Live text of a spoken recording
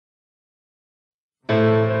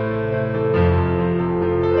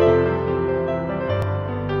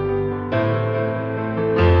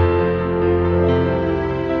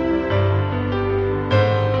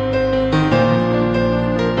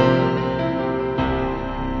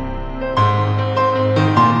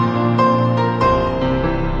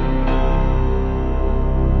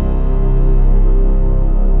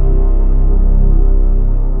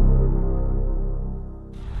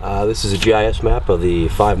This is a GIS map of the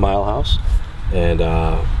 5 Mile House, and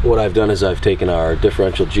what I've done is I've taken our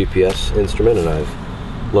differential GPS instrument and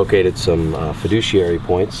I've located some fiduciary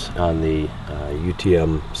points on the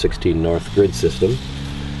UTM 16 North grid system.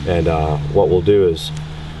 And what we'll do is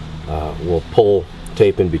we'll pull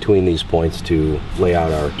tape in between these points to lay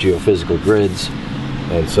out our geophysical grids.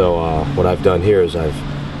 And so what I've done here is I've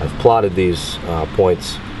plotted these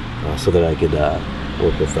points so that I could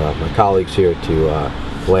work with my colleagues here to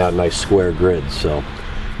lay out nice square grids. So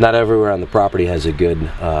not everywhere on the property has a good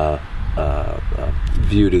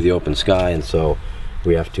view to the open sky, and so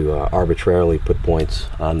we have to arbitrarily put points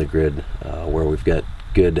on the grid where we've got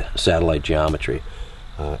good satellite geometry.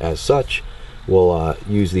 As such, we'll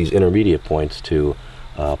use these intermediate points to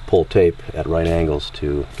pull tape at right angles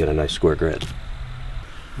to get a nice square grid.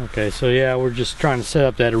 Okay, so yeah, we're just trying to set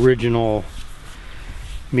up that original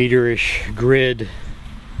meter-ish grid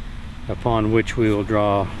upon which we will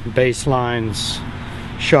draw baselines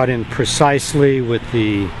shot in precisely with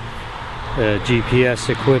the GPS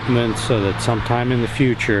equipment, so that sometime in the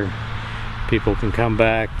future people can come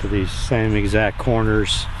back to these same exact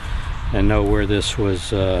corners and know where this was,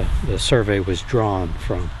 the survey was drawn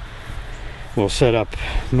from. We'll set up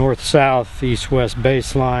north-south, east-west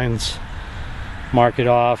baselines, mark it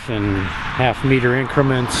off in half-meter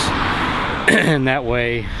increments, and that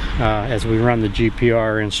way, as we run the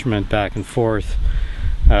GPR instrument back and forth,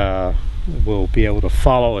 we'll be able to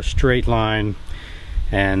follow a straight line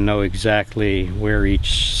and know exactly where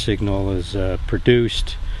each signal is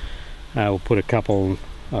produced. We'll put a couple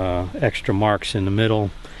extra marks in the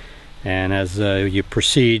middle, and as you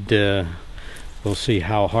proceed, we'll see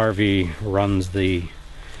how Harvey runs the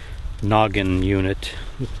noggin unit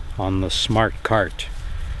on the smart cart.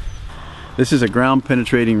 This is a ground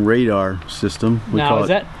penetrating radar system. We call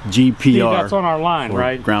it GPR. Steve, that's on our line,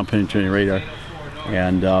 right? Ground penetrating radar.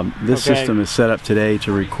 And this system is set up today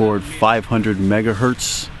to record 500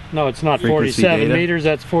 megahertz. No, it's not 47 data. Meters,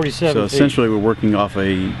 that's 47 So feet. essentially we're working off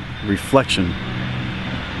a reflection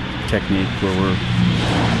technique where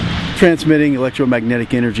we're transmitting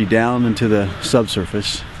electromagnetic energy down into the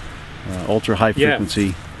subsurface, ultra high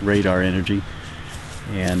frequency radar energy.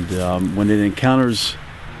 And when it encounters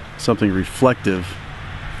something reflective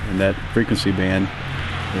in that frequency band,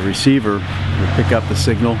 the receiver will pick up the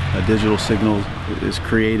signal, a digital signal is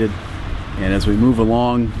created, and as we move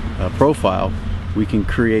along a profile, we can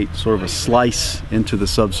create sort of a slice into the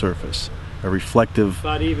subsurface, a reflective,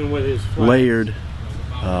 but even with his layered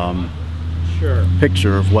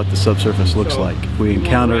picture of what the subsurface looks like. If we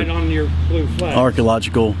encounter right on your blue flag.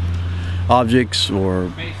 Archaeological objects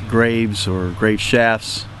or graves or grave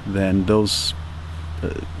shafts, then those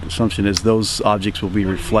the assumption is those objects will be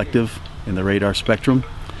reflective in the radar spectrum,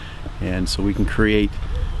 and so we can create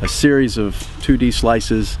a series of 2D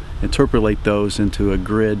slices, interpolate those into a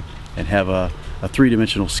grid, and have a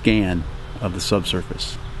three-dimensional scan of the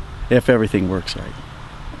subsurface, if everything works right.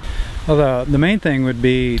 Well, the main thing would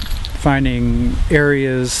be finding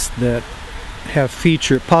areas that have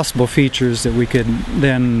possible features that we could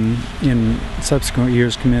then in subsequent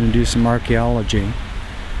years come in and do some archaeology,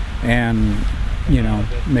 and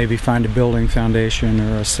maybe find a building foundation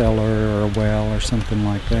or a cellar or a well or something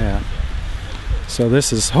like that. So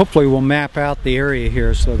this is, hopefully we'll map out the area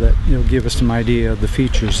here so that it'll give us some idea of the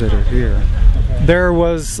features that are here. There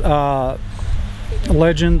was a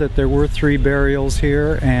legend that there were 3 burials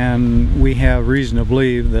here, and we have reason to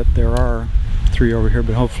believe that there are 3 over here,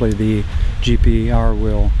 but hopefully the GPR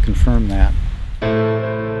will confirm that.